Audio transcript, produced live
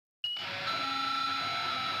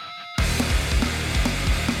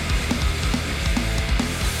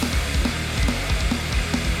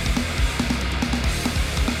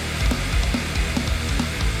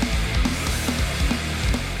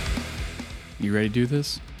You ready to do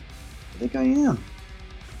this? I think I am.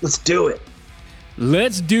 Let's do it.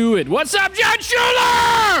 Let's do it. What's up, John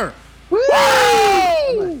Schuler?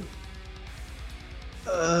 Woo!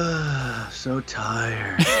 So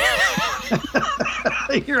tired.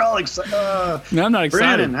 You're all excited. No, I'm not excited.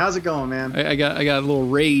 Brandon, how's it going, man? I got a little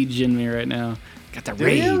rage in me right now. Got the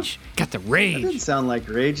rage. Got the That rage. didn't sound like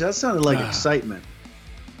rage. That sounded like excitement.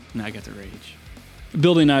 No, I got the rage. The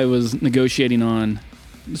building I was negotiating on,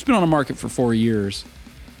 it's been on the market for 4 years.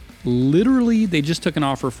 Literally, they just took an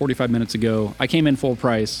offer 45 minutes ago. I came in full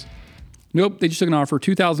price. Nope, they just took an offer,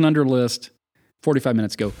 $2,000 under list, 45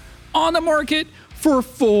 minutes ago. On the market for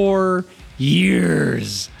 4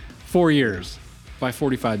 years. 4 years by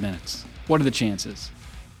 45 minutes. What are the chances?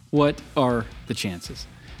 What are the chances?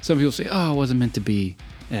 Some people say, oh, it wasn't meant to be.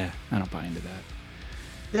 I don't buy into that.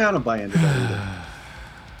 Yeah, I don't buy into that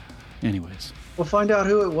either. Anyways. We'll find out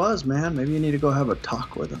who it was, man. Maybe you need to go have a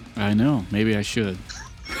talk with him. I know. Maybe I should.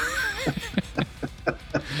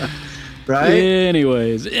 Right?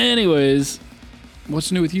 Anyways.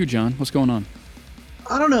 What's new with you, John? What's going on?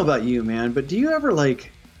 I don't know about you, man, but do you ever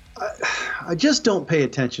I just don't pay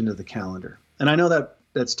attention to the calendar. And I know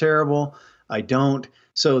that's terrible. I don't.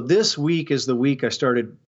 So this week is the week I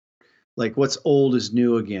started, what's old is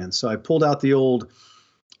new again. So I pulled out the old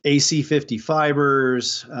AC50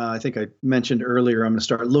 fibers. I think I mentioned earlier, I'm going to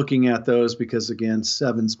start looking at those because, again,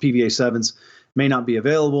 PVA 7s may not be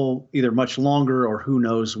available either much longer or who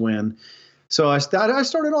knows when. So I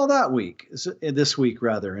started all that this week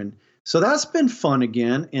rather. And so that's been fun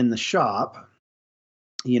again in the shop,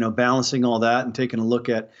 balancing all that and taking a look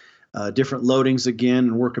at different loadings again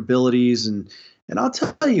and workabilities. And I'll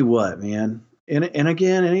tell you what, man, and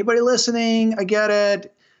again, anybody listening, I get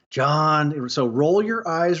it. John, so roll your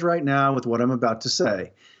eyes right now with what I'm about to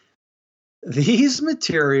say. These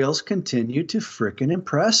materials continue to frickin'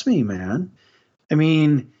 impress me, man. I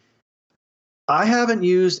mean, I haven't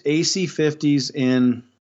used AC50s in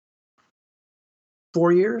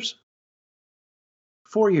 4 years.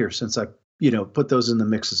 4 years since I, put those in the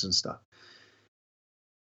mixes and stuff.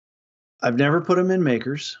 I've never put them in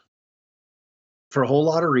makers for a whole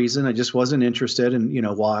lot of reason. I just wasn't interested in,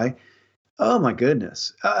 why. Oh my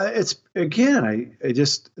goodness. It's again,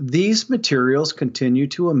 these materials continue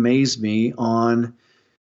to amaze me on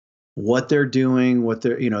what they're doing, what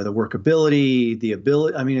they're, the workability, the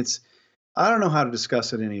ability. I mean, I don't know how to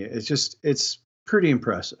discuss it it's pretty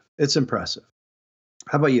impressive. It's impressive.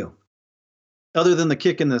 How about you? Other than the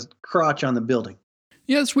kick in the crotch on the building.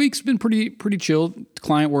 Yeah, this week's been pretty chill.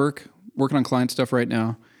 Client work, working on client stuff right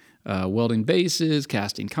now. Welding bases,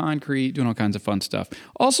 casting concrete, doing all kinds of fun stuff.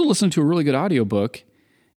 Also listening to a really good audiobook,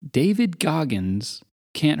 David Goggins'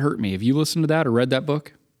 Can't Hurt Me. Have you listened to that or read that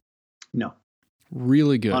book? No.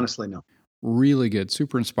 Really good. Honestly, no. Really good.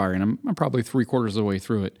 Super inspiring. I'm probably 3/4 of the way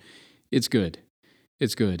through it. It's good.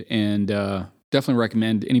 It's good. And definitely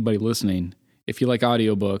recommend anybody listening, if you like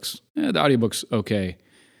audiobooks, the audiobook's okay.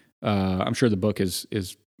 I'm sure the book is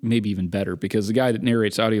maybe even better because the guy that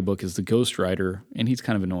narrates audiobook is the ghostwriter, and he's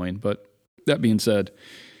kind of annoying. But that being said,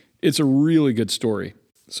 it's a really good story.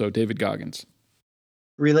 So David Goggins.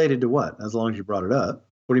 Related to what? As long as you brought it up.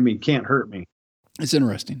 What do you mean, can't hurt me? It's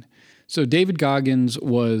interesting. So David Goggins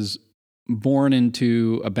was born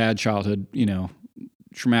into a bad childhood,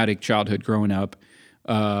 traumatic childhood growing up.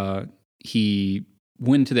 He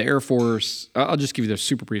went to the Air Force. I'll just give you the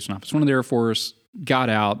super brief synopsis. Went to the Air Force, got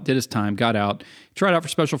out, did his time, got out, tried out for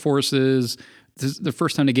Special Forces. This is the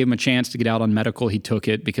first time they gave him a chance to get out on medical. He took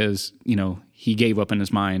it because, he gave up in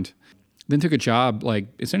his mind. Then took a job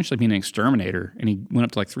essentially being an exterminator, and he went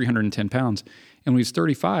up to 310 pounds. And when he was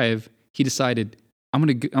 35, he decided, I'm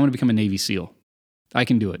going to become a Navy SEAL. I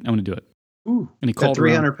can do it. I'm going to do it. Ooh, and he called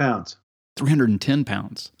 300 pounds. 310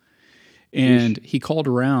 pounds. And he called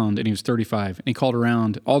around, and he was 35, and he called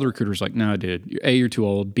around. All the recruiters like, no, dude, A, you're too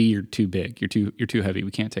old. B, you're too big. You're too heavy.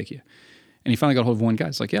 We can't take you. And he finally got a hold of one guy.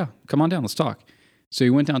 He's like, yeah, come on down. Let's talk. So he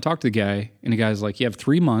went down and talked to the guy, and the guy's like, you have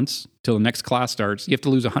 3 months till the next class starts. You have to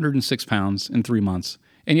lose 106 pounds in 3 months.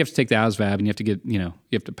 And you have to take the ASVAB, and you have to get, you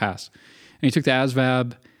have to pass. And he took the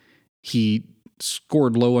ASVAB. He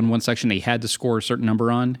scored low on one section that he had to score a certain number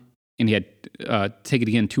on. And he had to take it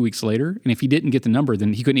again 2 weeks later. And if he didn't get the number,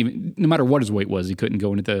 then he couldn't even, no matter what his weight was, he couldn't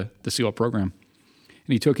go into the SEAL program.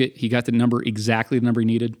 And he took it. He got the number, exactly the number he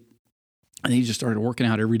needed. And he just started working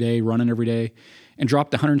out every day, running every day, and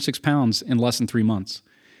dropped 106 pounds in less than 3 months.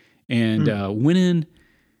 And went in,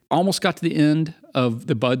 almost got to the end of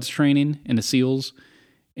the BUDS training in the SEALs.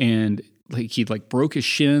 And he broke his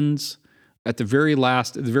shins. At the very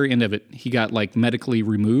end of it, he got medically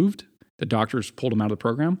removed. The doctors pulled him out of the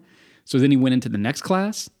program. So then he went into the next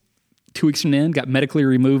class, 2 weeks from the end, got medically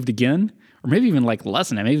removed again, or maybe even like less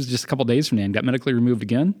than that. Maybe it was just a couple days from the end, got medically removed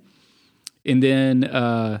again. And then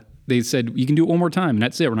they said, you can do it one more time, and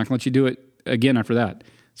that's it. We're not going to let you do it again after that.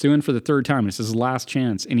 So he went for the third time, and it's his last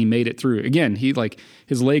chance, and he made it through. Again,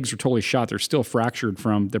 his legs were totally shot. They're still fractured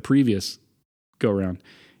from the previous go-around.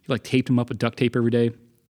 He taped them up with duct tape every day,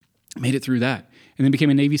 made it through that, and then became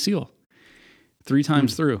a Navy SEAL 3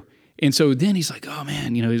 times through. And so then he's like, oh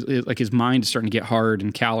man, his mind is starting to get hard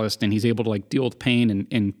and calloused, and he's able to deal with pain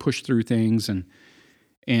and push through things. And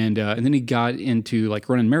then he got into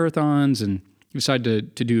running marathons, and he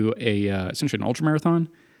decided to do essentially an ultra marathon.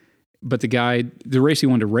 But the race he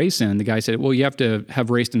wanted to race in, the guy said, well, you have to have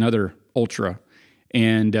raced another ultra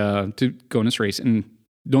and to go in this race. And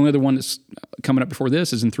the only other one that's coming up before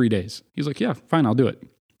this is in 3 days. He's like, yeah, fine, I'll do it.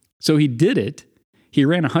 So he did it. He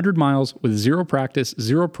ran 100 miles with 0 practice,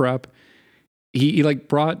 0 prep. He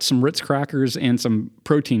brought some Ritz crackers and some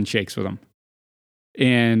protein shakes with him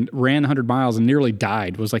and ran 100 miles and nearly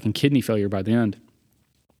died, was in kidney failure by the end.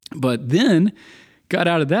 But then got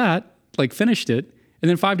out of that, finished it. And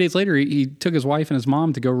then 5 days later, he took his wife and his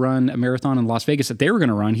mom to go run a marathon in Las Vegas that they were going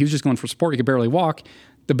to run. He was just going for support. He could barely walk.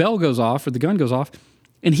 The bell goes off or the gun goes off,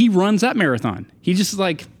 and he runs that marathon. He just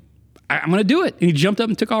I'm going to do it. And he jumped up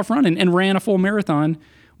and took off running and ran a full marathon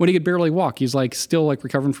when he could barely walk. He's still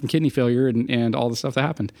recovering from kidney failure and all the stuff that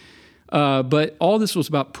happened. But all this was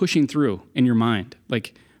about pushing through in your mind,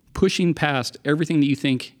 pushing past everything that you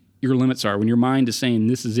think your limits are. When your mind is saying,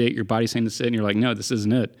 this is it, your body's saying this is it, and you're like, no, this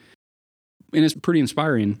isn't it. And it's pretty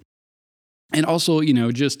inspiring. And also,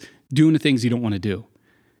 just doing the things you don't want to do.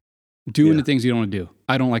 Doing the things you don't want to do.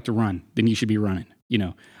 I don't like to run. Then you should be running.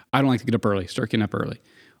 I don't like to get up early. Start getting up early.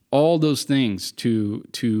 All those things to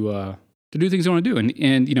do things you want to do.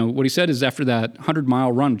 And what he said is after that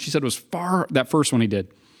 100-mile run, which he said was that first one he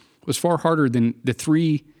did, was far harder than the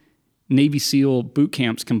 3 Navy SEAL boot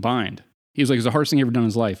camps combined. He was it was the hardest thing he ever done in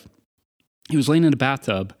his life. He was laying in a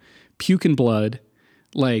bathtub, puking blood,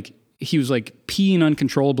 he was peeing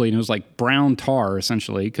uncontrollably, and it was brown tar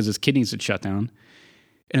essentially because his kidneys had shut down.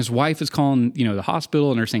 And his wife is calling, the hospital,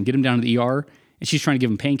 and they're saying, get him down to the ER. And she's trying to give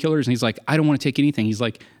him painkillers. And he's like, I don't want to take anything. He's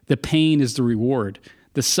like, the pain is the reward.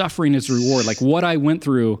 The suffering is the reward. What I went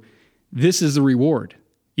through, this is the reward.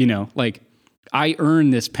 I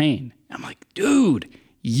earned this pain. I'm like, dude,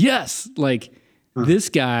 yes. This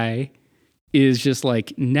guy is just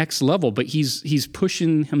next level, but he's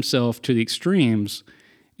pushing himself to the extremes.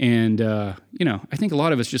 And, I think a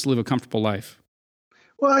lot of us just live a comfortable life.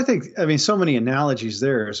 Well, I mean, so many analogies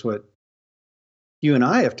there is what you and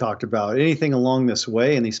I have talked about. Anything along this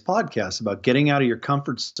way in these podcasts about getting out of your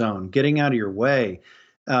comfort zone, getting out of your way,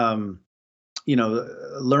 learning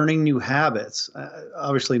new habits,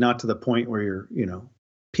 obviously not to the point where you're,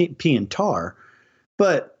 peeing tar,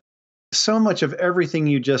 but so much of everything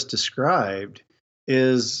you just described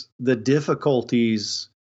is the difficulties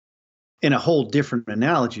in a whole different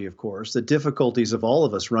analogy, of course, the difficulties of all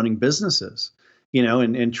of us running businesses,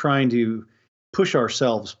 and trying to push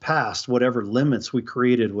ourselves past whatever limits we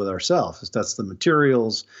created with ourselves. If that's the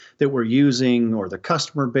materials that we're using or the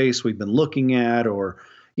customer base we've been looking at or,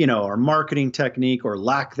 our marketing technique or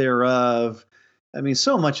lack thereof. I mean,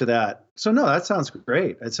 so much of that. So no, that sounds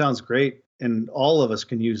great. It sounds great. And all of us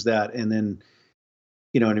can use that. And then,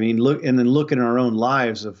 look in our own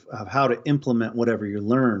lives of how to implement whatever you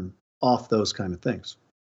learn off those kind of things.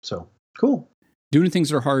 So cool. Doing things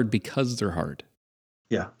that are hard because they're hard.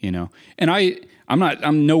 Yeah. And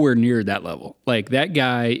I'm nowhere near that level. That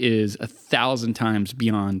guy is 1,000 times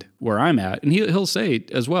beyond where I'm at. And he'll say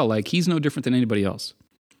as well, he's no different than anybody else.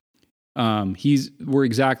 We're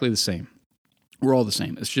exactly the same. We're all the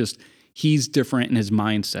same. It's just, he's different in his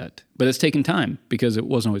mindset, but it's taken time because it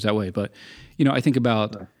wasn't always that way. But, I think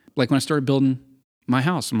about when I started building my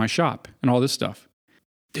house and my shop and all this stuff,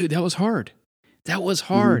 dude, that was hard. Mm-hmm.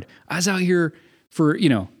 I was out here for,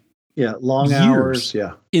 long years, hours.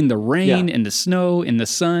 Yeah. In the rain, in the snow, in the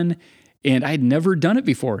sun. And I'd never done it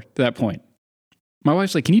before to that point. My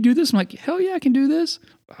wife's like, can you do this? I'm like, hell yeah, I can do this.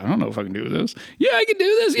 I don't know if I can do this. Yeah, I can do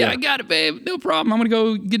this. Yeah, I got it, babe. No problem. I'm going to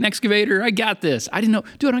go get an excavator. I got this. I didn't know.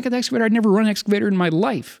 Dude, I don't got the excavator. I'd never run an excavator in my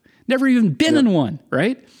life. Never even been in one,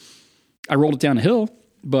 right? I rolled it down a hill,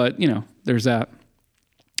 but, there's that.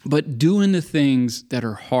 But doing the things that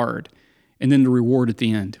are hard and then the reward at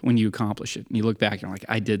the end when you accomplish it. And you look back and you're like,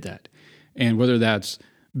 I did that. And whether that's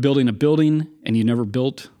building a building and you never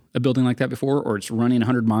built a building like that before, or it's running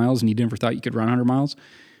 100 miles and you never thought you could run 100 miles,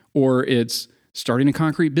 or it's starting a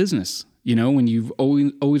concrete business, when you've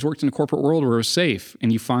always worked in a corporate world where it was safe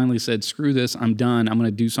and you finally said, screw this, I'm done. I'm going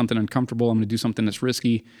to do something uncomfortable. I'm going to do something that's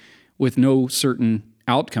risky with no certain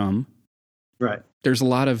outcome, Right. There's a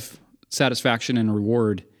lot of satisfaction and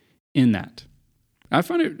reward in that. I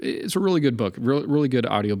find it's a really good book, really good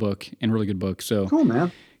audiobook and really good book. So cool,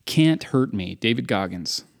 man. Can't Hurt Me, David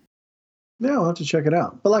Goggins. Yeah, I'll have to check it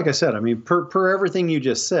out. But like I said, I mean, per everything you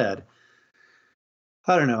just said,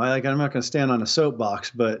 I don't know. I'm not going to stand on a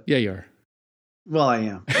soapbox, but yeah, you are. Well, I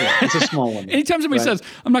am. Yeah, it's a small one. Anytime somebody says,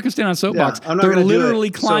 I'm not going to stand on a soapbox, yeah, they're literally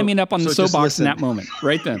climbing up on the soapbox in that moment,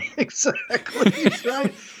 right then. Exactly.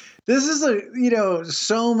 Right. This is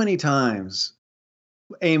so many times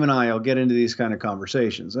Aim and I will get into these kind of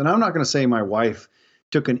conversations. And I'm not going to say my wife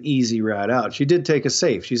took an easy route out. She did take a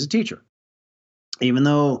safe. She's a teacher. Even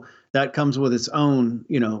though that comes with its own,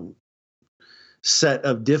 set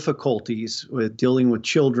of difficulties with dealing with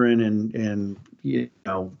children and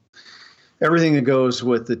everything that goes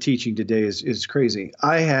with the teaching today is crazy.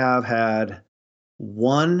 I have had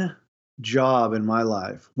one job in my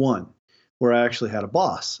life, where I actually had a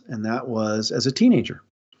boss, and that was as a teenager.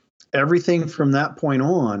 Everything from that point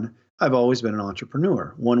on, I've always been an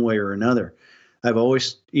entrepreneur, one way or another. I've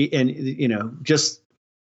always, just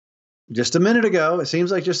a minute ago, it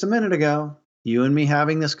seems like just a minute ago, you and me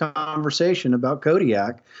having this conversation about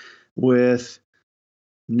Kodiak with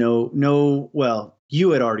well,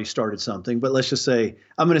 you had already started something, but let's just say,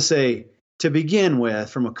 I'm going to say to begin with,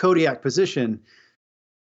 from a Kodiak position,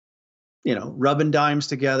 rubbing dimes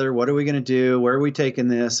together. What are we going to do? Where are we taking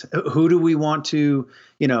this? Who do we want to,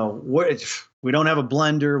 we don't have a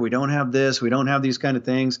blender. We don't have this. We don't have these kind of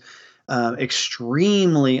things.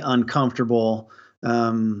 Extremely uncomfortable.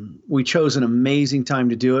 We chose an amazing time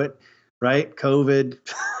to do it, right? COVID.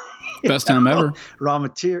 Best time ever. Raw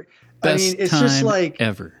material. Best it's time just like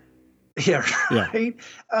ever. Yeah, right.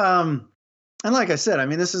 Yeah. And like I said,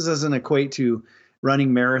 this doesn't equate to running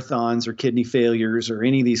marathons or kidney failures or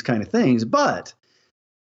any of these kind of things. But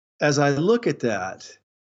as I look at that,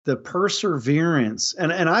 the perseverance,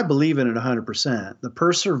 and I believe in it 100%, the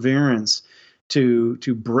perseverance to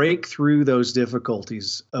break through those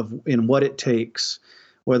difficulties in what it takes,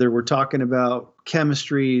 whether we're talking about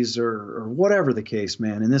chemistries or whatever the case,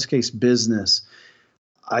 man, in this case, business,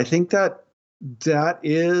 I think that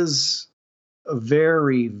is a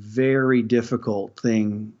very, very difficult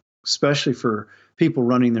thing, especially for people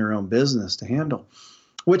running their own business to handle,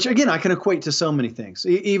 which again, I can equate to so many things.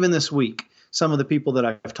 Even this week, some of the people that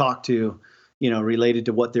I've talked to, related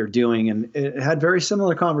to what they're doing, and it had very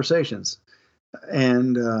similar conversations.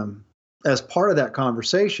 And as part of that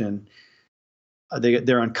conversation,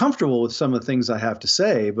 they're uncomfortable with some of the things I have to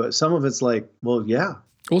say, but some of it's like, well, yeah.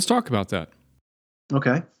 Well, let's talk about that.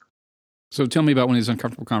 Okay. So tell me about one of these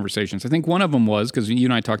uncomfortable conversations. I think one of them was, because you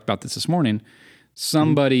and I talked about this morning,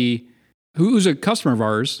 somebody who's a customer of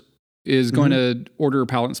ours is going to order a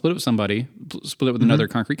pallet and split it with somebody, split it with another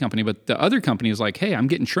concrete company, but the other company is like, hey, I'm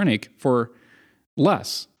getting Trinec for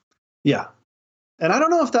less. Yeah. And I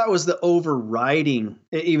don't know if that was the overriding,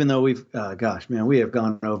 even though we have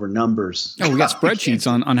gone over numbers. Oh, we got spreadsheets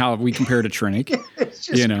on how we compare to Trinec. It's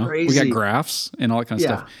just crazy. We got graphs and all that kind of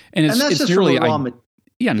stuff. And it's nearly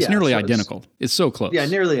nearly identical. It's so close. Yeah,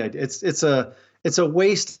 nearly. It's a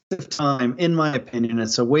waste of time, in my opinion.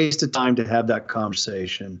 It's a waste of time to have that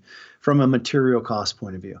conversation from a material cost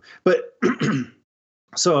point of view. But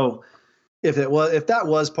so if that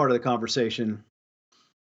was part of the conversation,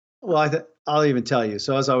 well, I'll even tell you.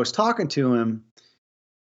 So as I was talking to him,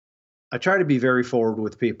 I try to be very forward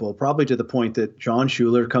with people, probably to the point that John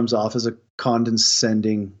Schuler comes off as a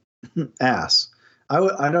condescending ass.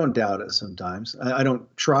 I don't doubt it sometimes. I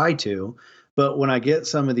don't try to. But when I get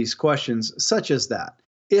some of these questions, such as that,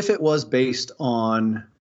 if it was based on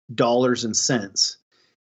dollars and cents,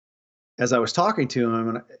 as I was talking to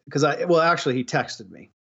him, actually he texted me.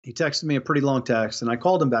 He texted me a pretty long text, and I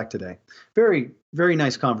called him back today. Very, very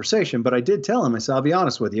nice conversation. But I did tell him, I said, I'll be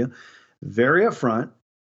honest with you, very upfront.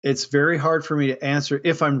 It's very hard for me to answer,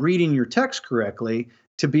 if I'm reading your text correctly,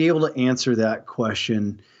 to be able to answer that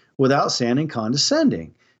question without sounding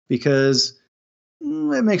condescending, because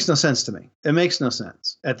it makes no sense to me. It makes no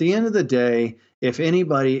sense. At the end of the day, if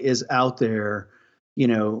anybody is out there,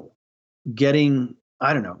 getting,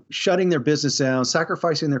 shutting their business down,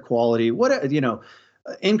 sacrificing their quality,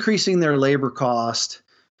 increasing their labor cost,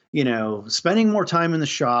 spending more time in the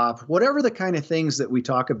shop, whatever the kind of things that we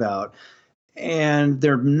talk about. And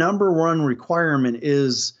their number one requirement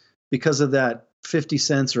is because of that 50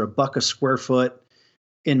 cents or $1 a square foot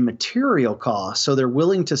in material costs. So they're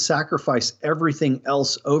willing to sacrifice everything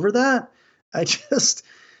else over that. I just,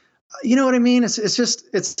 you know what I mean?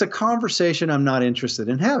 It's a conversation I'm not interested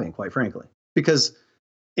in having, quite frankly, because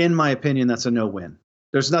in my opinion, that's a no-win.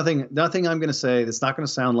 There's nothing I'm going to say that's not going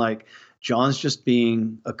to sound like John's just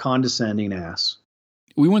being a condescending ass.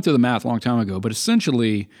 We went through the math a long time ago, but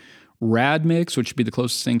essentially Rad Mix, which would be the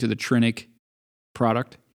closest thing to the Trinic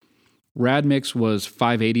product, Rad Mix was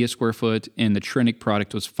 $580 a square foot, and the Trinic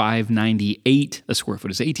product was $598 a square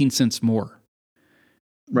foot. It's 18 cents more.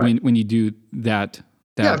 Right. When you do that.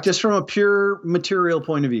 Yeah, just from a pure material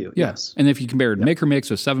point of view. Yes. And if you compare it, Maker Mix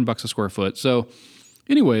was $7 a square foot. So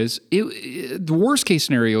anyways, the worst case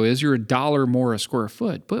scenario is you're $1 more a square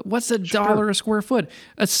foot. But what's $1 a square foot?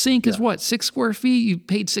 A sink is what? 6 square feet? You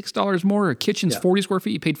paid $6 more. A kitchen's 40 square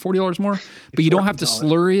feet. You paid $40 more. But you don't have to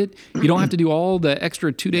slurry it. You don't have to do all the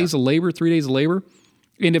extra 2 days of labor, 3 days of labor.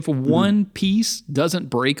 And if one piece doesn't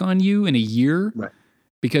break on you in a year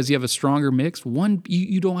because you have a stronger mix,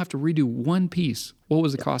 you don't have to redo one piece. What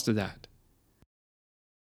was the cost of that?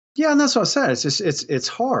 Yeah, and that's what I said. It's just it's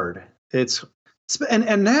hard.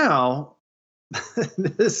 And now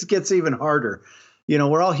this gets even harder. You know,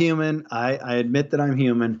 we're all human. I admit that I'm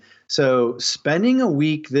human. So spending a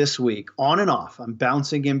week this week on and off, I'm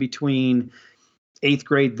bouncing in between 8th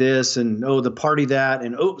grade this and the party that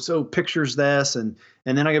and so pictures this and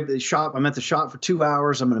then I get the shop. I'm at the shop for 2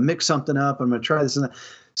 hours. I'm going to mix something up. I'm going to try this and that.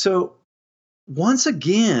 So once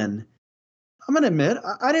again, I'm going to admit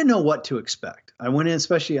I didn't know what to expect. I went in,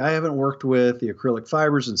 especially I haven't worked with the acrylic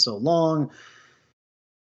fibers in so long.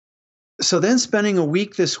 So then spending a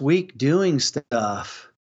week this week doing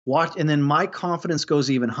stuff, and then my confidence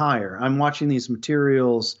goes even higher. I'm watching these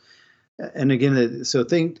materials. And again,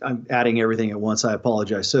 I'm adding everything at once. I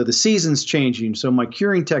apologize. So the season's changing. So my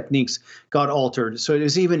curing techniques got altered. So it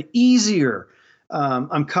was even easier.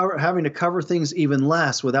 I'm having to cover things even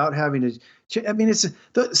less without having to. I mean, it's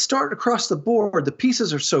start across the board. The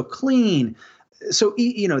pieces are so clean. So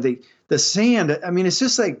the sand. I mean, it's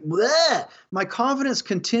just like bleh. My confidence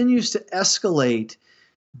continues to escalate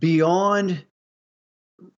beyond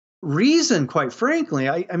reason. Quite frankly,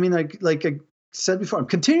 I mean, like I said before, I'm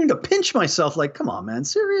continuing to pinch myself. Like, come on, man,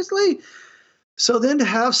 seriously. So then to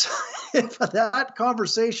have if that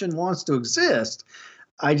conversation wants to exist,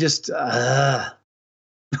 I just I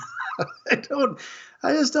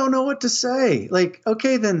just don't know what to say. Like,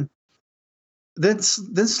 okay, then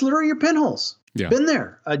slur your pinholes. Yeah. Been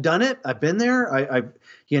there. I've done it. I've been there. I've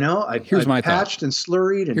patched and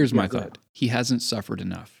slurried. And here's my thought. He hasn't suffered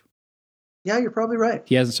enough. Yeah, you're probably right.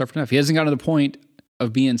 He hasn't suffered enough. He hasn't gotten to the point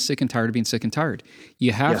of being sick and tired of being sick and tired.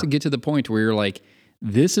 You have to get to the point where you're like,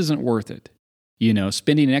 this isn't worth it. You know,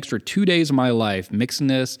 spending an extra 2 days of my life mixing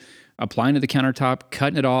this, applying to the countertop,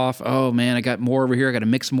 cutting it off. Oh man, I got more over here. I got to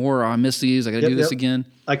mix more. Oh, I miss these. I got to do this again.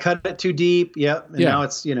 I cut it too deep. Yep. And now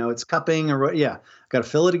it's cupping or got to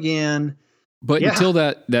fill it again. But until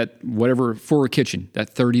that whatever for a kitchen,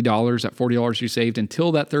 that $30, that $40 you saved,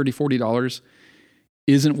 until that $30, $40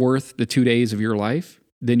 isn't worth the 2 days of your life,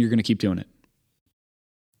 then you're going to keep doing it.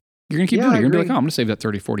 You're going to keep doing it. You're going to be like, oh, I'm going to save that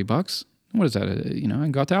 $30, $40. What is that? I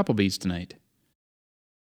can go out to Applebee's tonight.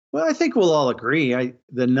 Well, I think we'll all agree.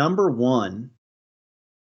 The number one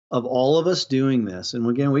of all of us doing this, and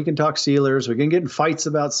again, we can talk sealers. We can get in fights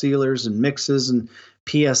about sealers and mixes and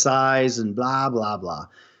PSIs and blah, blah, blah.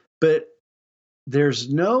 But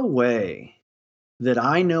there's no way that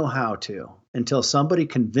I know how to until somebody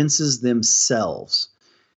convinces themselves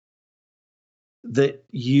that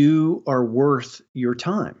you are worth your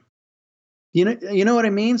time. You know what I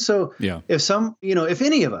mean? So if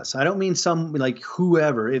any of us, I don't mean some like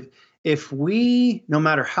whoever, if we, no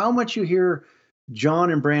matter how much you hear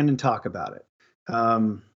John and Brandon talk about it,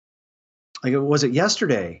 like was it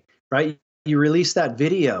yesterday, right? You released that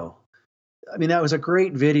video. I mean, that was a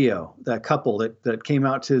great video, that couple that came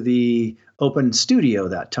out to the open studio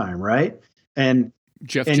that time, right? And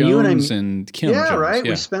Jeff Jones and Kim Jones. Right.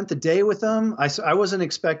 Yeah. We spent the day with them. I wasn't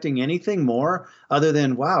expecting anything more other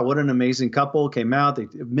than, wow, what an amazing couple. Came out,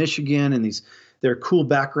 Michigan, and their cool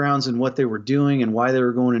backgrounds and what they were doing and why they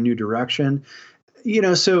were going a new direction.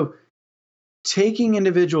 So taking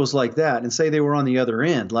individuals like that and say they were on the other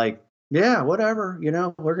end, like, yeah, whatever,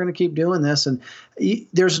 we're going to keep doing this. And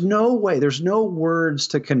there's no way, there's no words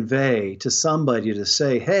to convey to somebody to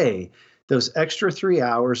say, hey, those extra 3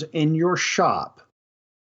 hours in your shop,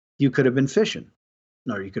 you could have been fishing,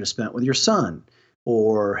 or you could have spent with your son,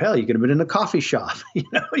 or hell, you could have been in a coffee shop.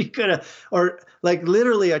 You could have, or like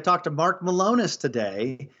literally, I talked to Mark Malonis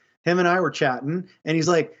today. Him and I were chatting, and he's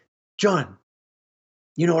like, John,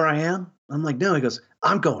 you know where I am? I'm like, no. He goes,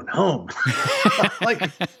 I'm going home.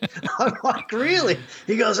 I'm like, really?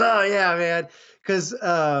 He goes, oh yeah, man. Because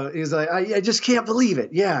he's like, I just can't believe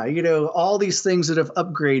it. Yeah, all these things that have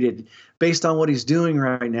upgraded based on what he's doing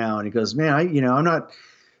right now. And he goes, man, I'm not.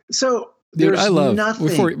 So Dude, There's I love, nothing.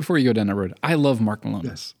 before you go down that road, I love Mark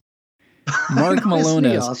Malonis. Isn't Mark he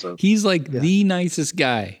Malonis, awesome? he's like the nicest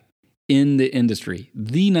guy in the industry.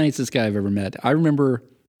 The nicest guy I've ever met. I remember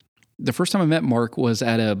the first time I met Mark was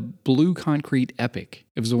at a blue concrete epic.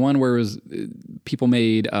 It was the one where it was people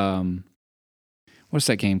made, what's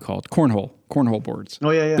that game called? Cornhole boards.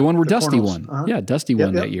 Oh, yeah. The one where The Dusty cornholes. won. Yeah, Dusty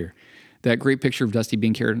won Yep. that year. That great picture of Dusty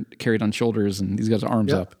being carried on shoulders and these guys'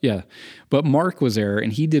 arms Yep. up. Yeah. But Mark was there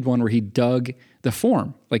and he did one where he dug the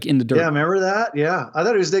form, like in the dirt. Yeah, remember that? Yeah. I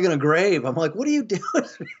thought he was digging a grave. I'm like, what are you doing?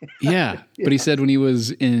 Yeah. But he said when he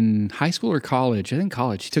was in high school or college, I think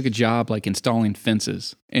college, he took a job like installing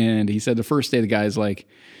fences. And he said the first day the guy's like,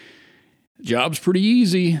 job's pretty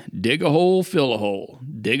easy. Dig a hole, fill a hole.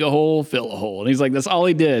 Dig a hole, fill a hole. And he's like, that's all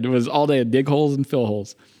he did was all day dig holes and fill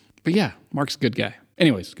holes. But yeah, Mark's a good guy.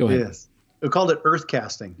 Anyways, go ahead. Yes. We called it earth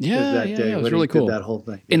casting. Yeah, that yeah, day yeah, it was when really he did cool. that whole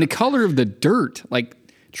thing. And the color of the dirt, like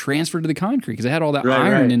transferred to the concrete because it had all that Right,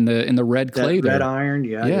 iron right. in the red clay That there. red iron.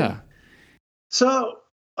 Yeah. Yeah. So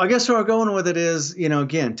I guess where I'm going with it is,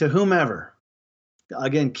 again, to whomever,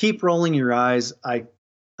 again, keep rolling your eyes. I'm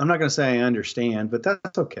not going to say I understand, but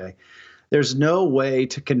that's okay. There's no way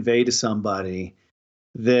to convey to somebody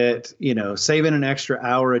that, saving an extra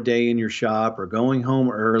hour a day in your shop or going home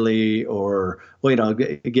early or,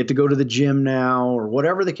 get to go to the gym now or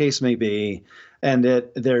whatever the case may be, and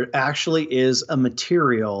that there actually is a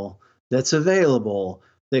material that's available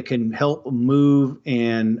that can help move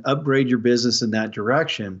and upgrade your business in that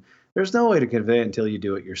direction. There's no way to convey it until you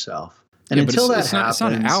do it yourself. And Yeah, until but that happens, it's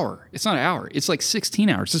not an hour. It's not an hour. It's like 16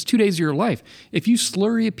 hours. It's 2 days of your life. If you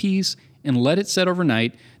slurry a piece and let it set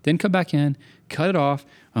overnight, then come back in, cut it off.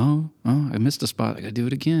 Oh, I missed a spot. I got to do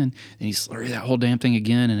it again. Then you slurry that whole damn thing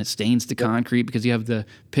again, and it stains the concrete because you have the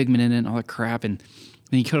pigment in it and all that crap, and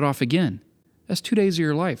then you cut it off again. That's 2 days of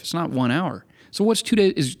your life. It's not 1 hour. So what's 2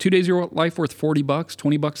 days? Is 2 days of your life worth $40,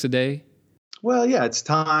 $20 a day? Well, yeah, it's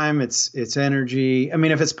time, it's energy. I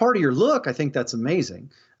mean, if it's part of your look, I think that's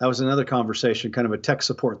amazing. That was another conversation, kind of a tech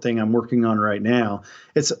support thing I'm working on right now.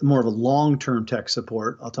 It's more of a long-term tech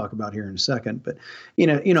support I'll talk about here in a second. But,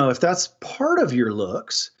 if that's part of your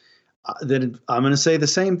looks, then I'm going to say the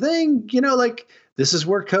same thing. Like this is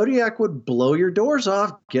where Kodiak would blow your doors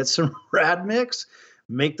off, get some rad mix,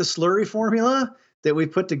 make the slurry formula that we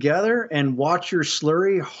put together and watch your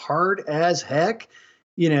slurry hard as heck.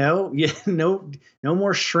 No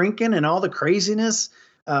more shrinking and all the craziness,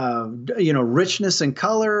 richness and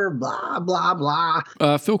color, blah, blah,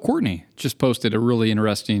 blah. Phil Courtney just posted a really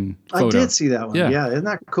interesting photo. I did see that one. Yeah. Isn't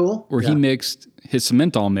that cool? Where he mixed his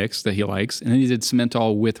Cementol mix that he likes, and then he did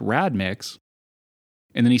Cementol with Rad mix,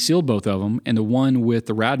 and then he sealed both of them, and the one with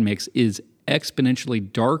the Rad mix is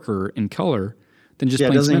exponentially darker in color than just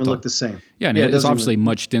plain it doesn't Cementol. even look the same. Yeah, and it's obviously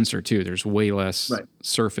much denser too. There's way less Right.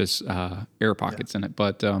 surface air pockets in it,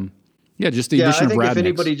 but just the addition I think of Rad if mix.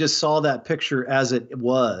 anybody just saw that picture as it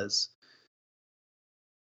was,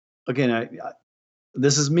 again,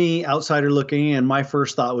 this is me, outsider looking in. My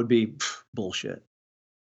first thought would be bullshit,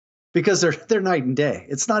 because they're night and day.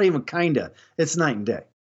 It's not even kinda. It's night and day.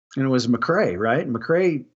 And it was McRae, right?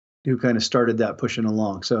 McRae who kind of started that pushing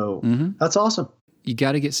along. So that's awesome. You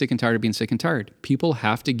got to get sick and tired of being sick and tired. People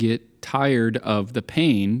have to get tired of the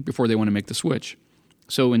pain before they want to make the switch.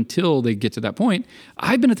 So until they get to that point,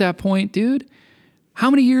 I've been at that point, dude.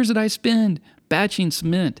 How many years did I spend batching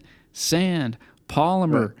cement, sand,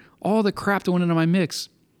 polymer, all the crap that went into my mix?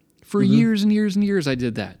 For years and years and years, I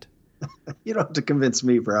did that. You don't have to convince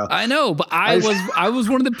me, bro. I know, but I was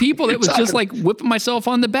one of the people that was just like whipping myself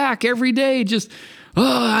on the back every day. Just,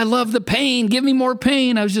 I love the pain. Give me more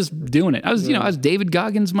pain. I was just doing it. I was, I was David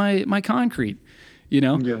Goggins, my concrete.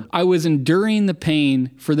 I was enduring the pain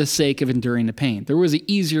for the sake of enduring the pain. There was an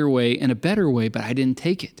easier way and a better way, but I didn't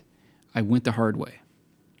take it. I went the hard way.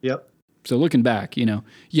 Yep. So looking back, you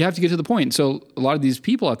have to get to the point. So a lot of these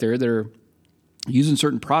people out there that are using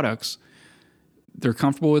certain products, they're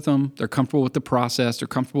comfortable with them. They're comfortable with the process. They're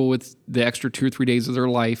comfortable with the extra 2 or 3 days of their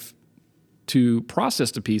life to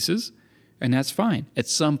process the pieces, and that's fine. At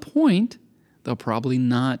some point, they'll probably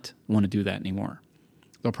not want to do that anymore.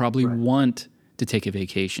 They'll probably want to take a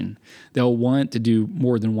vacation. They'll want to do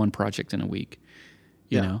more than one project in a week.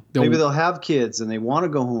 Maybe they'll have kids and they want to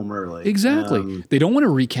go home early. Exactly. They don't want to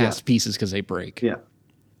recast pieces because they break. Yeah.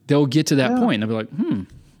 They'll get to that point and they'll be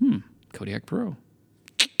like, Kodiak Pro.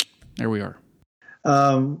 There we are.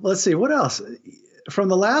 Let's see, what else? From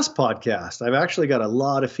the last podcast, I've actually got a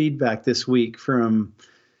lot of feedback this week from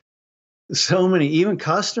so many, even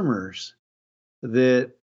customers,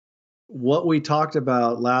 that what we talked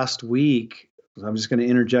about last week, I'm just going to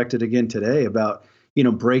interject it again today about,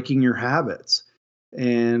 breaking your habits.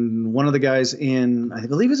 And one of the guys I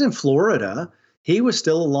believe it was in Florida, he was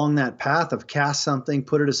still along that path of cast something,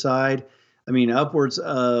 put it aside. I mean, upwards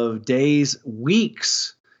of days,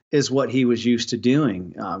 weeks is what he was used to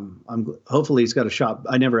doing. Hopefully he's got a shop.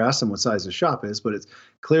 I never asked him what size the shop is, but it's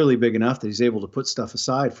clearly big enough that he's able to put stuff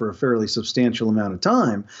aside for a fairly substantial amount of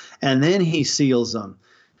time. And then he seals them.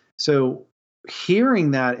 So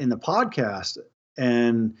hearing that in the podcast,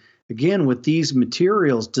 and again, with these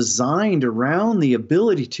materials designed around the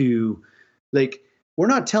ability to, like, we're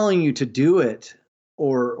not telling you to do it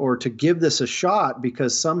or to give this a shot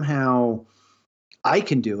because somehow I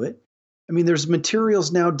can do it. I mean, there's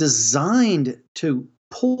materials now designed to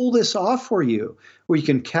pull this off for you, where you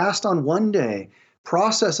can cast on one day,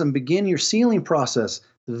 process and begin your sealing process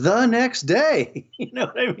the next day. You know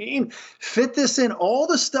what I mean? Fit this in. All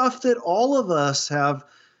the stuff that all of us have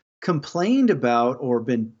complained about or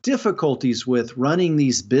been difficulties with running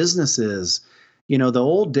these businesses. You know, the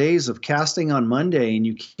old days of casting on Monday and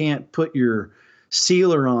you can't put your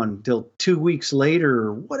sealer on till 2 weeks later,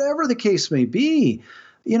 or whatever the case may be.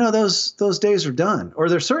 You know, those days are done, or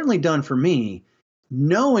they're certainly done for me,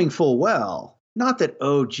 knowing full well, not that,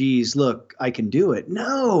 oh, geez, look, I can do it.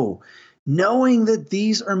 No, knowing that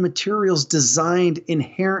these are materials designed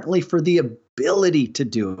inherently for the ability to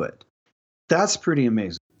do it. That's pretty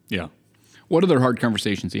amazing. Yeah. What other hard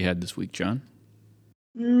conversations you had this week, John?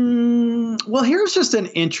 Well, here's just an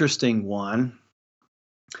interesting one.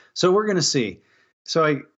 So we're going to see. So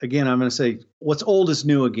I'm going to say what's old is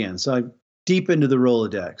new again. So I'm deep into the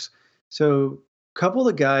Rolodex. So a couple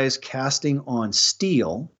of guys casting on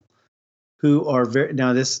steel who are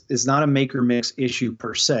now this is not a maker mix issue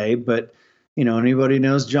per se, but you know, anybody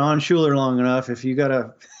knows John Schuler long enough. If you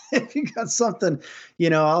got something, you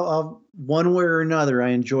know, I'll one way or another, I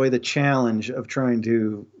enjoy the challenge of trying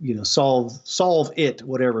to, you know, solve it,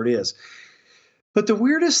 whatever it is. But the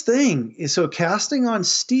weirdest thing is, so casting on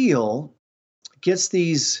steel gets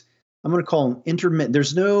these, I'm going to call them intermittent.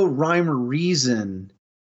 There's no rhyme or reason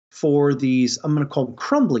for these. I'm going to call them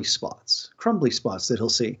crumbly spots that he'll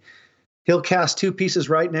see. He'll cast two pieces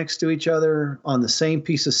right next to each other on the same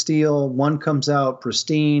piece of steel. One comes out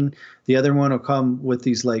pristine. The other one will come with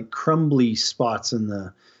these like crumbly spots in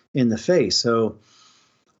the face. So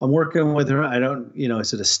I'm working with her. I don't, you know,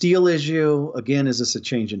 is it a steel issue? Again, is this a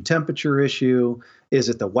change in temperature issue? Is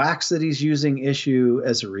it the wax that he's using issue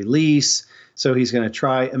as a release? So he's going to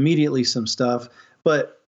try immediately some stuff.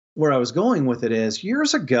 But where I was going with it is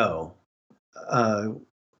years ago,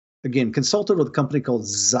 again, consulted with a company called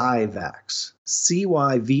Zyvax,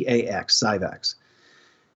 Cyvax, Zyvax.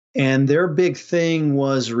 And their big thing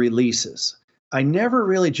was releases. I never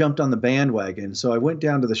really jumped on the bandwagon, so I went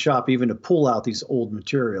down to the shop even to pull out these old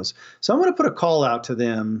materials. So I'm going to put a call out to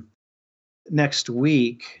them next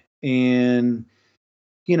week and,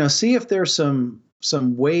 you know, see if there's some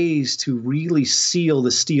ways to really seal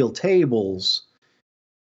the steel tables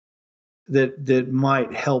that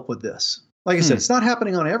might help with this. Like I said, it's not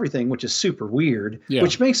happening on everything, which is super weird,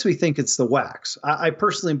 which makes me think it's the wax. I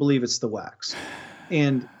personally believe it's the wax.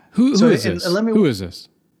 And who is this? Who is this?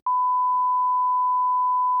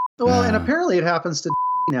 Well, and apparently it happens to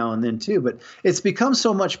now and then too, but it's become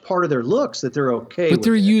so much part of their looks that they're okay. But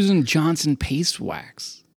they're using Johnson paste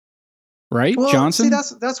wax, right? Well, Johnson.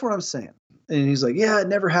 See, that's what I'm saying. And he's like, yeah, it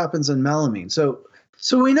never happens in melamine. So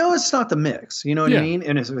we know it's not the mix, you know what I mean?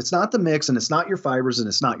 And if it's not the mix and it's not your fibers and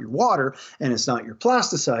it's not your water and it's not your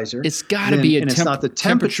plasticizer, it's got to be it's not the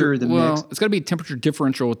temperature of the mix. It's got to be a temperature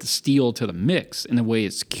differential with the steel to the mix and the way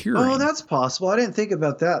it's curing. Oh, that's possible. I didn't think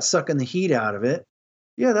about that, sucking the heat out of it.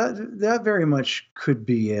 Yeah, that very much could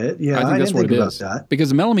be it. Yeah, I didn't think about that. Because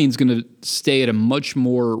the melamine is going to stay at a much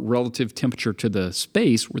more relative temperature to the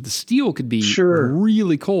space, where the steel could be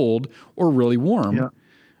really cold or really warm. Yeah.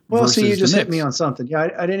 Well, see, you just hit me on something. Yeah,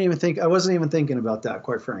 I wasn't even thinking about that,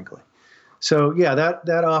 quite frankly. So yeah,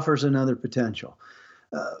 that offers another potential.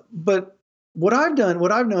 But what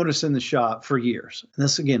I've noticed in the shop for years, and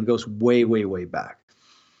this again goes way, way, way back,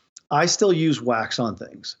 I still use wax on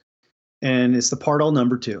things. And it's the part L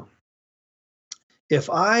number 2. If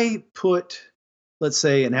I put, let's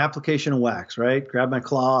say, an application of wax, right? Grab my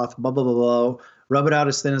cloth, blah, blah, blah, blah, rub it out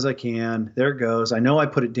as thin as I can. There it goes. I know I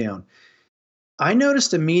put it down. I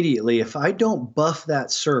noticed immediately if I don't buff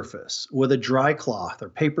that surface with a dry cloth or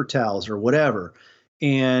paper towels or whatever,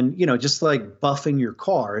 and, you know, just like buffing your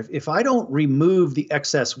car, if I don't remove the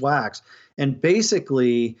excess wax and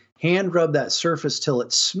basically hand rub that surface till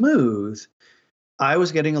it's smooth, I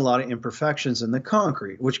was getting a lot of imperfections in the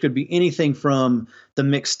concrete, which could be anything from the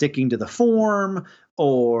mix sticking to the form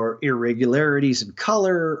or irregularities in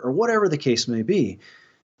color or whatever the case may be.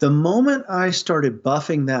 The moment I started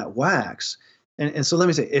buffing that wax, and so let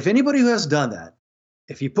me say, if anybody who has done that,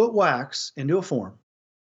 if you put wax into a form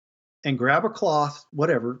and grab a cloth,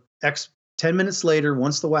 whatever, 10 minutes later,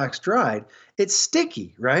 once the wax dried, it's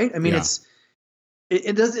sticky, right? I mean,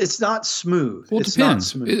 it's not smooth. Well, it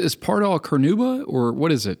depends. Is part all carnauba or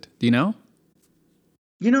what is it? Do you know?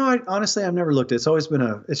 Honestly, I've never looked at it. It's always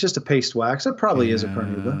been it's just a paste wax. It probably is a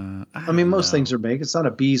carnauba. I mean, most things are made. It's not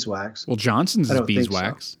a beeswax. Well, Johnson's is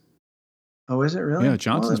beeswax. So. Oh, is it really? Yeah,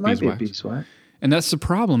 Johnson's beeswax. And that's the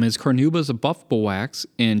problem is carnauba is a buffable wax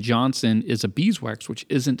and Johnson is a beeswax, which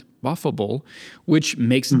isn't buffable, which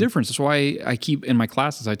makes a difference. That's why I keep in my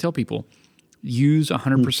classes, I tell people, use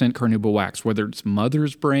 100% carnauba wax, whether it's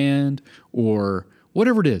Mother's brand or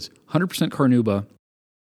whatever it is, 100% carnauba.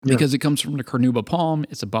 Because it comes from the carnauba palm,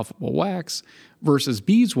 it's a buffable wax versus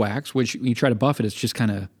beeswax, which when you try to buff it, it's just kind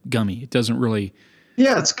of gummy. It doesn't really.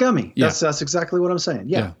 Yeah, it's gummy. Yeah. That's exactly what I'm saying.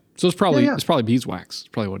 Yeah. So it's probably beeswax. It's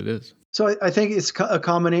probably what it is. So I think it's a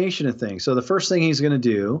combination of things. So the first thing he's going to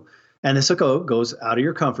do, and this goes out of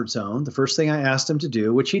your comfort zone. The first thing I asked him to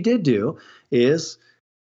do, which he did do, is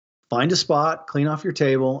find a spot, clean off your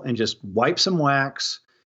table, and just wipe some wax.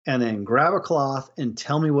 And then grab a cloth and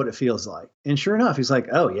tell me what it feels like. And sure enough, he's like,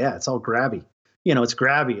 oh, yeah, it's all grabby. It's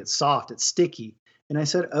grabby, it's soft, it's sticky. And I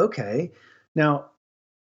said, okay. Now,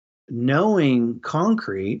 knowing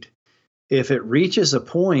concrete, if it reaches a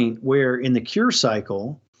point where in the cure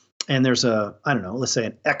cycle and there's let's say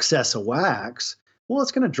an excess of wax, well,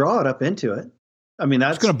 it's going to draw it up into it. I mean,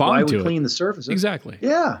 that's why we clean the surface. Exactly.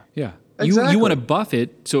 Yeah. Yeah. Exactly. You want to buff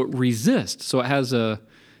it so it resists. So it has a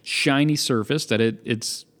shiny surface that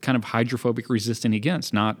it's kind of hydrophobic resistant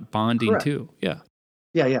against, not bonding to. Yeah.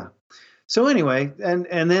 Yeah. So anyway,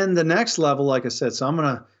 and then the next level, like I said, so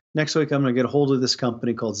next week I'm going to get a hold of this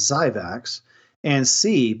company called Zyvax and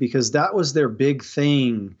see, because that was their big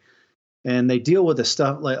thing. And they deal with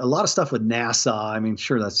a lot of stuff with NASA. I mean,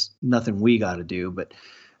 sure, that's nothing we got to do, but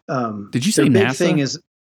did you say NASA? Big thing is,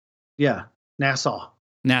 NASA.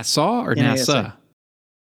 NASA or NASA?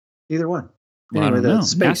 Either one. Well, anyway, I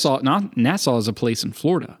don't know. NASA is a place in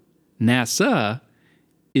Florida. NASA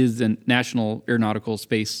is the National Aeronautical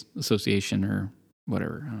Space Association or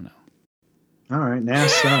whatever. I don't know. All right,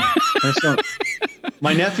 NASA.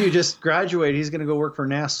 My nephew just graduated. He's going to go work for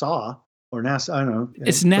NASA or NASA. I don't know.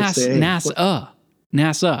 It's NASA.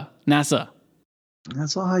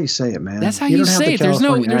 That's all how you say it, man. That's how you say it. There's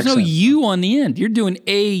no U on the end. You're doing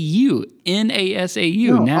AU,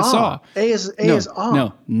 NASAU, NASA. A is A.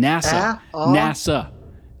 No, NASA.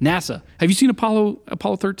 NASA. Have you seen Apollo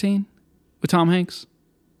 13 with Tom Hanks?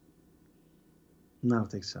 No, I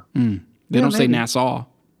don't think so. They don't say NASA.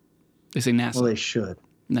 They say NASA. Well, they should.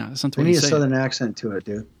 No, that's not the way you say it. They need a southern accent to it,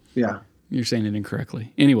 dude. Yeah. You're saying it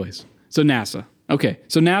incorrectly. Anyways, so NASA. Okay,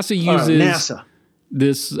 so NASA uses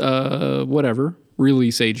this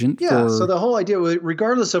release agent. So the whole idea,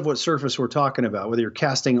 regardless of what surface we're talking about, whether you're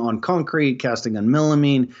casting on concrete, casting on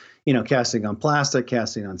melamine, casting on plastic,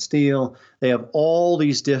 casting on steel, they have all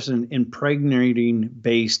these different impregnating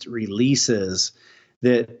based releases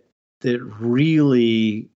that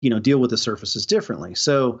really, deal with the surfaces differently.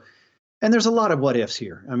 So, and there's a lot of what ifs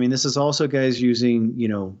here. I mean, this is also guys using,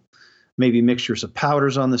 maybe mixtures of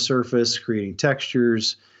powders on the surface, creating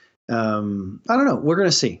textures. I don't know. We're going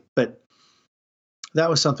to see, but that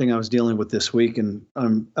was something I was dealing with this week, and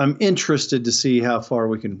I'm interested to see how far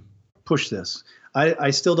we can push this.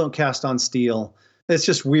 I still don't cast on steel. It's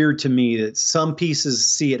just weird to me that some pieces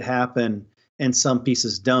see it happen and some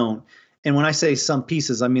pieces don't. And when I say some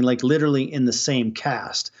pieces, I mean like literally in the same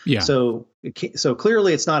cast. Yeah. So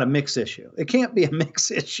clearly it's not a mix issue. It can't be a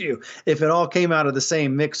mix issue if it all came out of the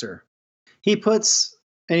same mixer. He puts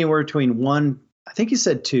anywhere between one, I think he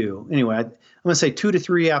said two. Anyway, I'm going to say 2 to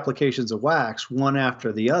 3 applications of wax, one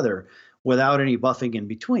after the other, without any buffing in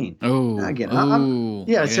between. Oh, again,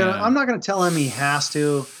 So I'm not going to tell him he has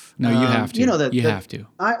to. No, you have to. You have to.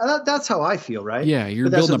 That's how I feel, right? Yeah, you're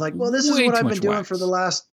building up. Well, this is what I've been doing for the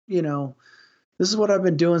last, this is what I've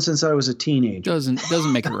been doing since I was a teenager.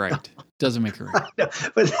 Doesn't make it right. Doesn't make it right.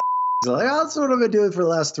 But that's what I've been doing for the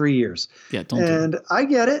last 3 years. Yeah, I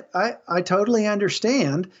get it. I totally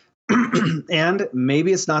understand. And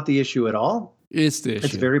maybe it's not the issue at all. It's the issue.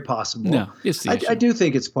 It's very possible. No, it's the issue. I do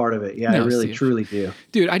think it's part of it. Yeah, no, I really, truly do.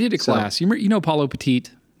 Dude, I did a class. You know Paulo Petit?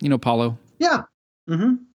 You know Paulo? Yeah.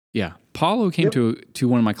 Mm-hmm. Yeah. Paulo came to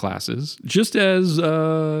one of my classes just as,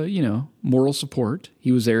 moral support.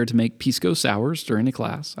 He was there to make pisco sours during the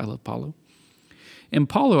class. I love Paulo. And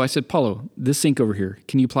Paulo, I said, Paulo, this sink over here,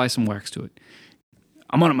 can you apply some wax to it?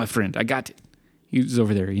 I'm on it, my friend. I got it. He's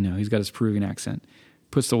over there, he's got his Peruvian accent.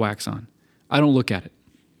 Puts the wax on. I don't look at it.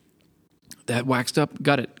 That waxed up.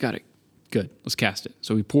 Got it. Good. Let's cast it.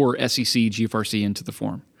 So we pour SEC GFRC into the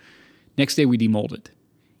form. Next day we demold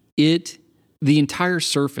it. The entire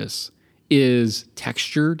surface is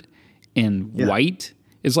textured and white.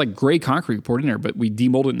 It's like gray concrete we poured in there, but we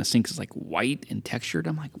demolded it in the sink. It's like white and textured.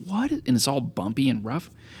 I'm like, what? And it's all bumpy and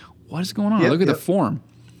rough. What is going on? Look at the form.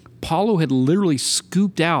 Paulo had literally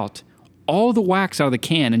scooped out all the wax out of the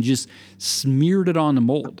can and just smeared it on the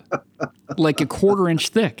mold, like a 1/4 inch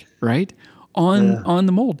thick, right? On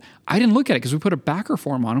the mold. I didn't look at it because we put a backer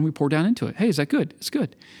form on and we poured down into it. Hey, is that good? It's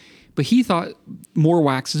good. But he thought more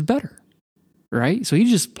wax is better, right? So he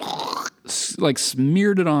just like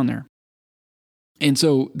smeared it on there. And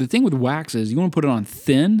so the thing with wax is you want to put it on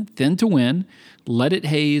thin to win, let it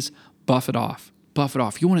haze, buff it off.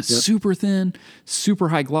 You want it super thin, super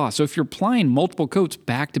high gloss. So if you're applying multiple coats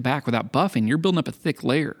back to back without buffing, you're building up a thick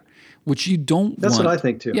layer, which you don't want. That's what I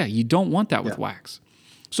think too. Yeah, you don't want that with wax.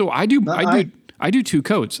 So I do 2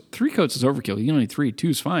 coats. 3 coats is overkill. You don't need 3. 2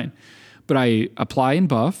 is fine. But I apply and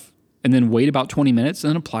buff and then wait about 20 minutes and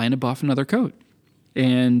then apply and buff another coat.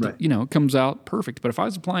 And, it comes out perfect. But if I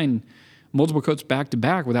was applying multiple coats back to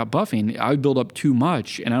back without buffing, I would build up too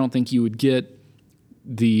much, and I don't think you would get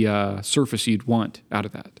the surface you'd want out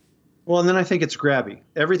of that. Well, and then I think it's grabby.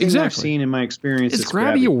 Everything I've seen in my experience is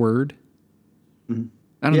grabby a word? Mm-hmm.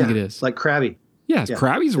 I don't think it is. Like crabby. Yeah,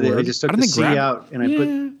 crabby's a word. I just took the C out and I put,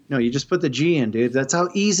 no, you just put the G in, dude. That's how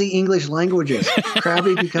easy English language is.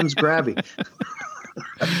 Crabby becomes grabby.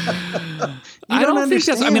 I don't think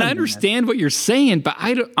that's, I understand what you're saying, but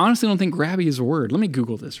I honestly don't think grabby is a word. Let me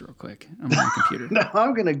Google this real quick. I'm on my computer. No,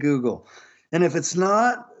 I'm going to Google. And if it's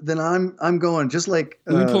not, then I'm going just like.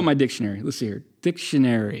 Let me pull my dictionary. Let's see here.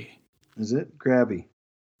 Dictionary. Is it grabby?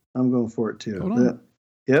 I'm going for it too. Hold on.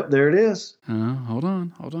 Yep, there it is. Hold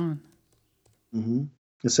on. Mm-hmm.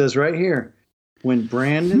 It says right here, when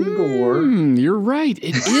Brandon Gore. You're right.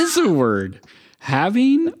 It is a word.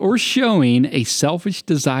 Having or showing a selfish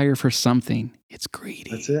desire for something. It's greedy.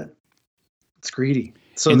 That's it. It's greedy.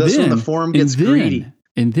 So that's when the form gets greedy.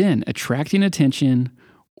 And then attracting attention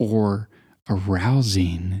or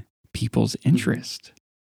arousing people's interest.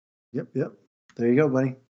 Yep. There you go,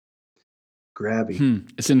 buddy. Grabby.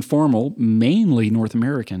 It's informal, mainly North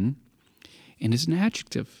American, and is an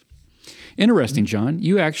adjective. Interesting, John.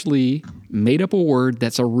 You actually made up a word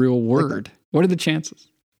that's a real word. What are the chances?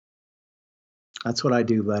 That's what I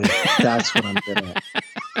do, buddy. That's what I'm good at.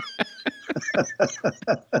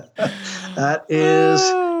 That is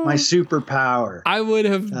my superpower. I would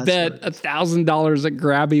have bet $1,000 that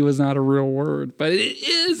grabby was not a real word, but it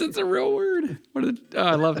is. It's a real word.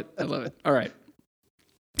 I love it. All right.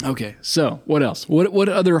 Okay. So what else? What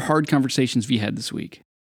other hard conversations have you had this week?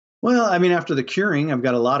 Well, after the curing, I've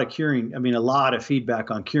got a lot of feedback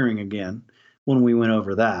on curing again when we went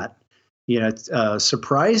over that. It's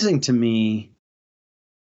surprising to me.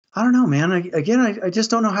 I don't know, man. I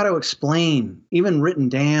just don't know how to explain, even written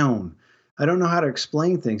down. I don't know how to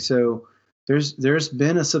explain things. So there's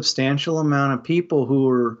been a substantial amount of people who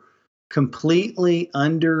are completely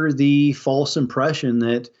under the false impression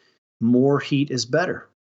that more heat is better.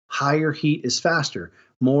 Higher heat is faster.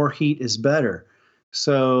 More heat is better.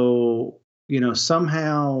 So,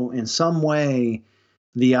 somehow, in some way,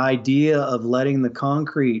 the idea of letting the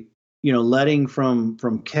concrete, letting from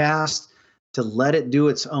cast to let it do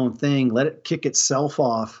its own thing, let it kick itself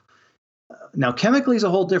off. Now, chemically is a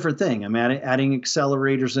whole different thing. I'm adding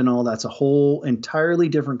accelerators and all. That's a whole entirely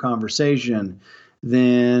different conversation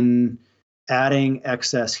than adding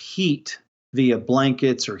excess heat via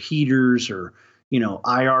blankets or heaters or,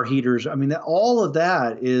 IR heaters. All of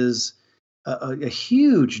that is a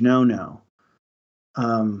huge no-no.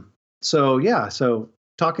 So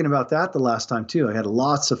talking about that the last time too, I had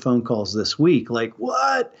lots of phone calls this week. Like,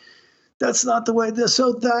 what? That's not the way this.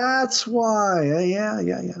 So that's why. Yeah.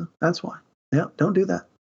 That's why. Yeah. Don't do that.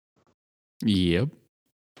 Yep.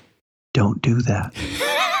 Don't do that.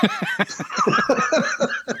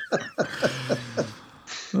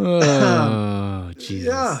 Oh, Jesus.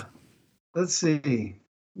 Yeah. Let's see.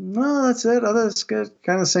 No, that's it. That's good.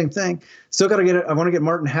 Kind of the same thing. Still got to get it. I want to get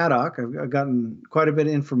Martin Haddock. I've gotten quite a bit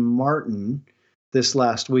in from Martin this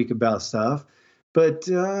last week about stuff. But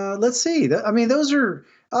let's see. Those are.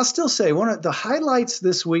 I'll still say one of the highlights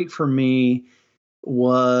this week for me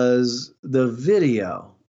was the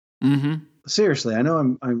video. Mm-hmm. Seriously, I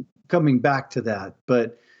know I'm coming back to that,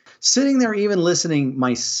 but sitting there, even listening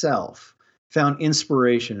myself, found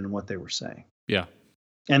inspiration in what they were saying. Yeah,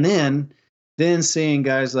 and then seeing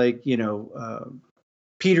guys like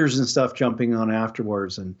Peters and stuff jumping on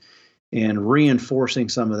afterwards and reinforcing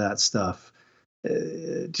some of that stuff,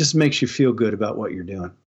 it just makes you feel good about what you're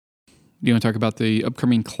doing. Do you want to talk about the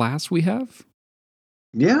upcoming class we have?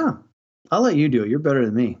 Yeah, I'll let you do it. You're better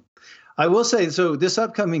than me. I will say, so this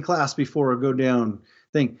upcoming class before I go down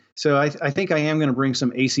thing. So I think I am going to bring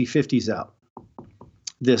some AC50s out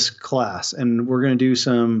this class, and we're going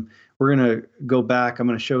to go back. I'm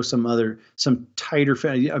going to show some tighter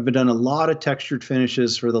I've been done a lot of textured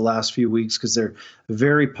finishes for the last few weeks because they're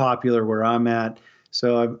very popular where I'm at.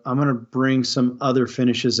 So I'm going to bring some other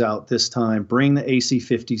finishes out this time, bring the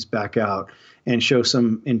AC50s back out, and show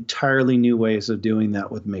some entirely new ways of doing that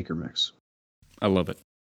with MakerMix. I love it.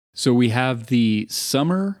 So we have the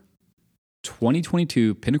summer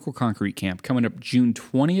 2022 Pinnacle Concrete Camp coming up June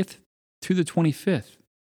 20th to the 25th.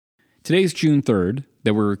 Today's June 3rd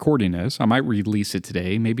that we're recording this. I might release it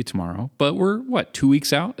today, maybe tomorrow, but we're 2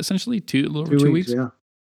 weeks out, essentially? A little over 2 weeks? Yeah.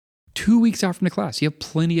 2 weeks out from the class. You have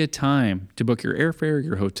plenty of time to book your airfare,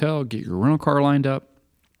 your hotel, get your rental car lined up.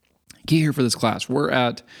 Get here for this class. We're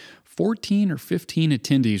at 14 or 15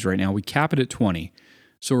 attendees right now. We cap it at 20,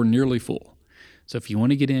 so we're nearly full. So if you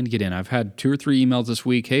want to get in, get in. I've had 2 or 3 emails this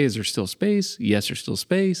week. Hey, is there still space? Yes, there's still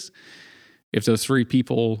space. If those 3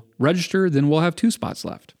 people register, then we'll have 2 spots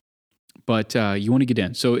left. But you want to get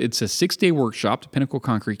in. So it's a 6-day workshop, the Pinnacle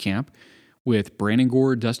Concrete Camp, with Brandon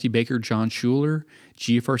Gore, Dusty Baker, John Schuler,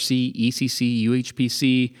 GFRC, ECC,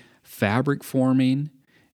 UHPC, fabric forming.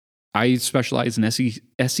 I specialize in SEC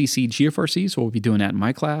GFRC, so we'll be doing that in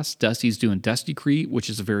my class. Dusty's doing DustyCrete, which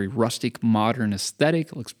is a very rustic, modern aesthetic.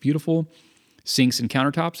 It looks beautiful. Sinks and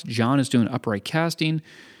countertops. John is doing upright casting.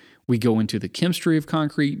 We go into the chemistry of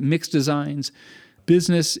concrete, mixed designs,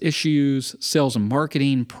 business issues, sales and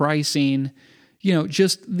marketing, pricing,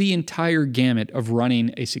 just the entire gamut of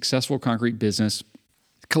running a successful concrete business.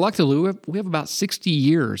 Collectively, we have about 60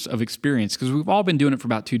 years of experience because we've all been doing it for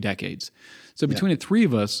about 2 decades. So between the 3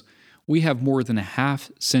 of us, we have more than a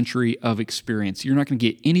half century of experience. You're not going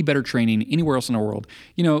to get any better training anywhere else in the world.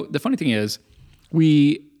 The funny thing is,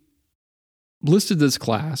 we listed this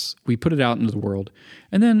class, we put it out into the world,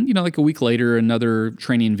 and then, like a week later, another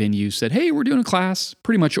training venue said, hey, we're doing a class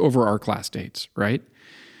pretty much over our class dates, right?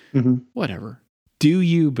 Mm-hmm. Whatever. Do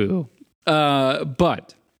you, boo?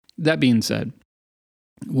 But that being said,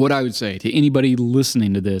 what I would say to anybody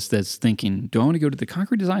listening to this that's thinking, do I want to go to the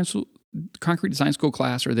concrete design school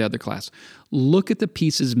class or the other class? Look at the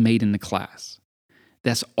pieces made in the class.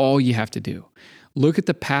 That's all you have to do. Look at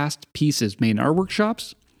the past pieces made in our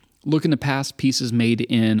workshops. Look in the past pieces made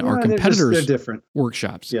in our competitors' they're different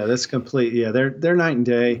workshops. Yeah, that's complete. Yeah, they're night and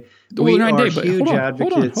day. Well, they're night and day,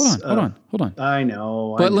 but hold on. I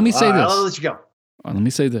know. But let me say this. I'll let you go. Let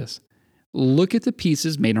me say this. Look at the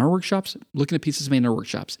pieces made in our workshops. Look at the pieces made in our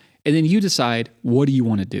workshops. And then you decide, what do you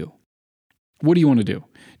want to do? What do you want to do?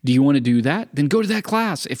 Do you want to do that? Then go to that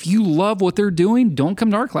class. If you love what they're doing, don't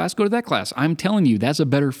come to our class, go to that class. I'm telling you, that's a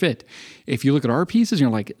better fit. If you look at our pieces and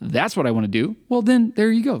you're like, that's what I want to do, well, then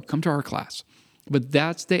there you go. Come to our class. But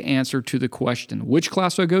that's the answer to the question. Which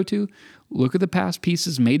class do I go to? Look at the past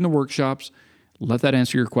pieces made in the workshops. Let that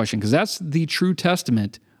answer your question, because that's the true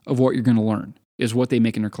testament of what you're going to learn, is what they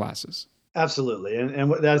make in their classes. Absolutely,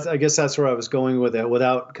 and that's, I guess that's where I was going with it.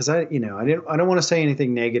 Because I don't want to say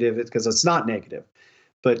anything negative because it's not negative,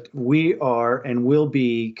 but we are and will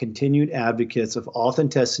be continued advocates of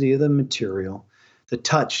authenticity of the material, the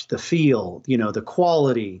touch, the feel, the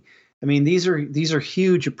quality. I mean, these are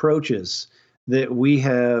huge approaches that we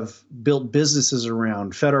have built businesses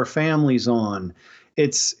around, fed our families on.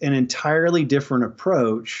 It's an entirely different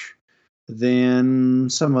approach than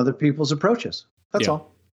some other people's approaches. That's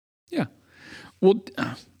all. Yeah. Well,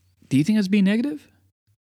 do you think it's being negative?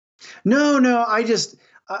 No.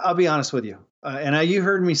 I'll be honest with you. You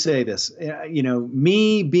heard me say this,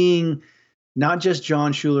 me being not just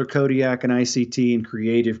John Schuler, Kodiak, and ICT and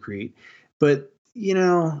DustyCrete, but,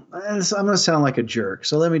 I'm going to sound like a jerk.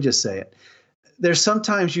 So let me just say it. There's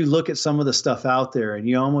sometimes you look at some of the stuff out there and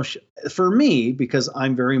you almost, for me, because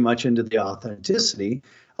I'm very much into the authenticity,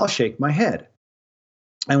 I'll shake my head.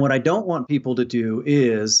 And what I don't want people to do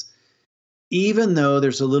is, even though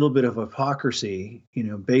there's a little bit of hypocrisy,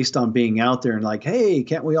 based on being out there and like, hey,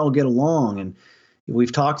 can't we all get along? And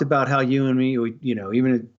we've talked about how you and me, we,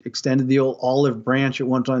 even extended the old olive branch at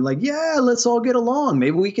one time, like, yeah, let's all get along.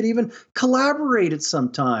 Maybe we could even collaborate at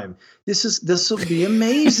some time. This will be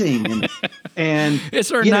amazing. And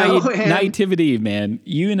it's our naivety, man.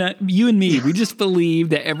 You and me, we just believe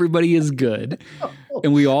that everybody is good.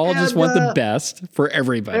 And we all just want the best for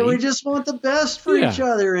everybody. And we just want the best for each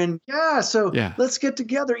other. And let's get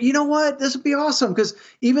together. You know what? This would be awesome, because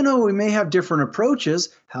even though we may have different approaches,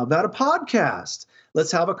 how about a podcast?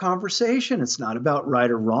 Let's have a conversation. It's not about right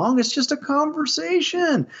or wrong. It's just a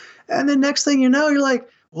conversation. And the next thing you know, you're like,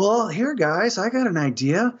 well, here, guys, I got an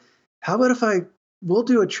idea. How about if we'll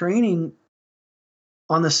do a training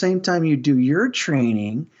on the same time you do your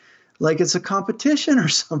training, like it's a competition or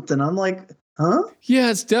something. I'm like, huh? Yeah,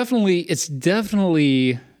 it's definitely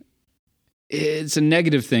it's a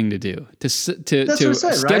negative thing to do. To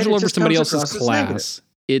schedule over somebody else's class.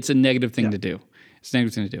 It's a negative thing to do. It's a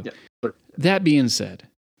negative thing to do. Yeah. That being said,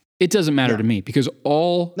 it doesn't matter to me because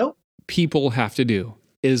all people have to do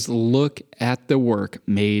is look at the work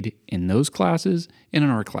made in those classes and in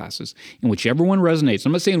our classes, and whichever one resonates.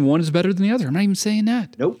 I'm not saying one is better than the other. I'm not even saying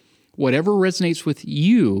that. Nope. Whatever resonates with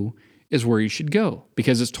you is where you should go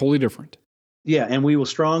because it's totally different. Yeah, and we will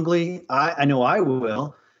strongly, I know I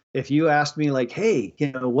will, if you asked me like, hey,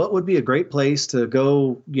 what would be a great place to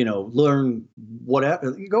go, learn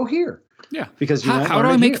whatever, you go here. Yeah. Because how do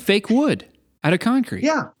I make fake wood out of concrete?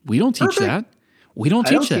 Yeah. We don't teach that. We don't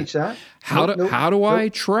teach that. How do I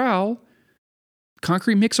trowel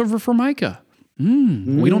concrete mix over Formica?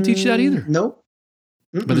 We don't teach that either. Nope.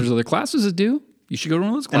 But there's other classes that do. You should go to one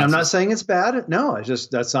of those classes. And I'm not saying it's bad. No,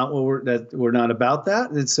 that's not what we're not about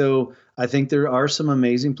that. And so I think there are some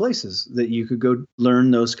amazing places that you could go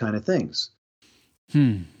learn those kind of things.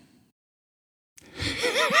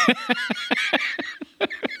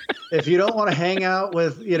 If you don't want to hang out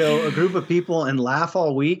with, a group of people and laugh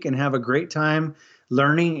all week and have a great time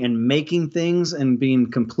learning and making things and being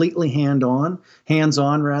completely hands-on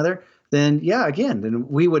rather, then then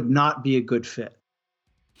we would not be a good fit.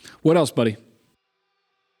 What else, buddy?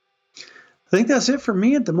 I think that's it for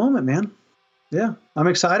me at the moment, man. Yeah, I'm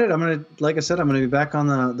excited. Like I said, I'm going to be back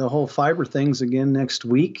on the whole fiber things again next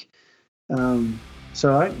week.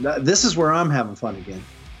 So this is where I'm having fun again.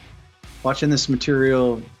 Watching this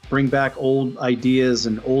material bring back old ideas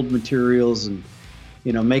and old materials and,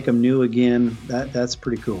 make them new again. That's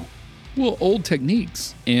pretty cool. Well, old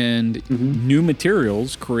techniques and new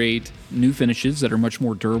materials create new finishes that are much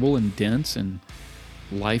more durable and dense and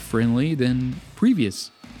life-friendly than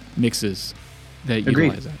previous mixes that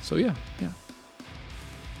utilize that. So, yeah.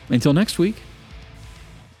 Until next week.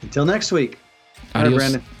 Adios,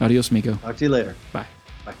 Brandon. Adios, Miko. Talk to you later. Bye.